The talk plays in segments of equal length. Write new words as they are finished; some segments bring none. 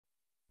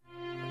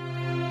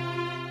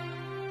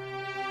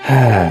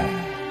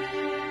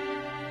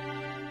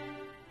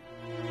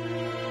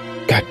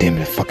God damn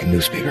it, fucking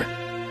newspaper.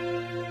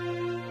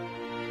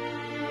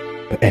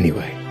 But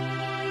anyway,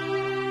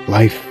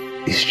 life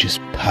is just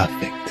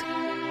perfect,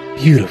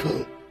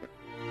 beautiful,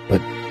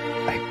 but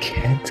I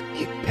can't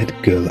get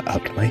that girl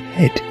out of my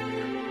head.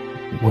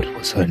 What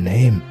was her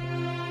name?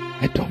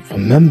 I don't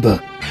remember.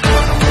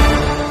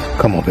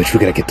 Come on, bitch, we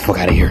gotta get the fuck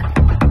out of here.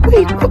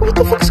 Wait, what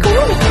the fuck is going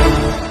on?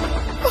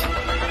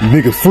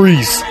 Nigga,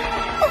 freeze!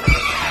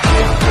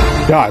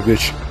 Die,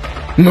 bitch.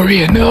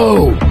 Maria,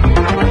 no!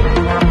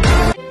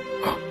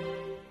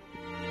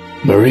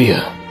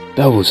 Maria,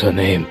 that was her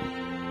name.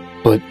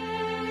 But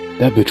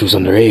that bitch was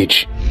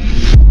underage.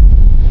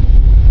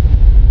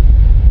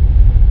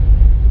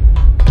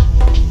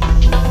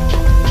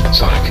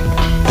 Sonic.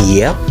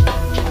 Yep.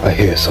 I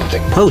hear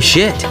something. Oh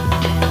shit.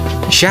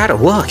 Shadow,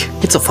 look.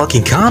 It's a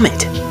fucking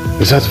comet.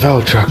 Is that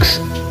Valtrax?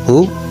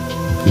 Who?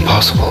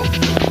 Impossible.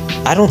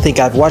 I don't think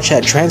I've watched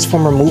that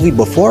Transformer movie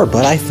before,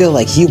 but I feel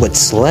like he would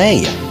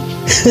slay.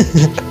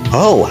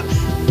 Oh,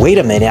 wait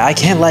a minute. I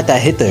can't let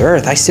that hit the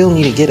earth. I still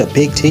need to get a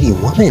big titty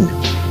woman.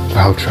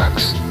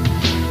 Valtrax.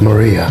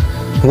 Maria.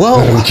 Whoa.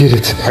 I don't get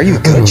it. Are you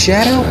good,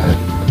 Shadow?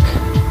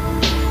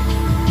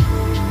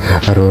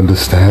 I don't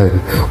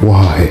understand.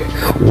 Why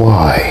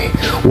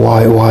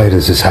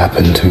does this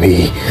happen to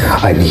me?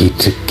 I need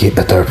to get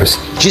a therapist.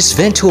 Just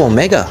vent to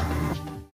Omega.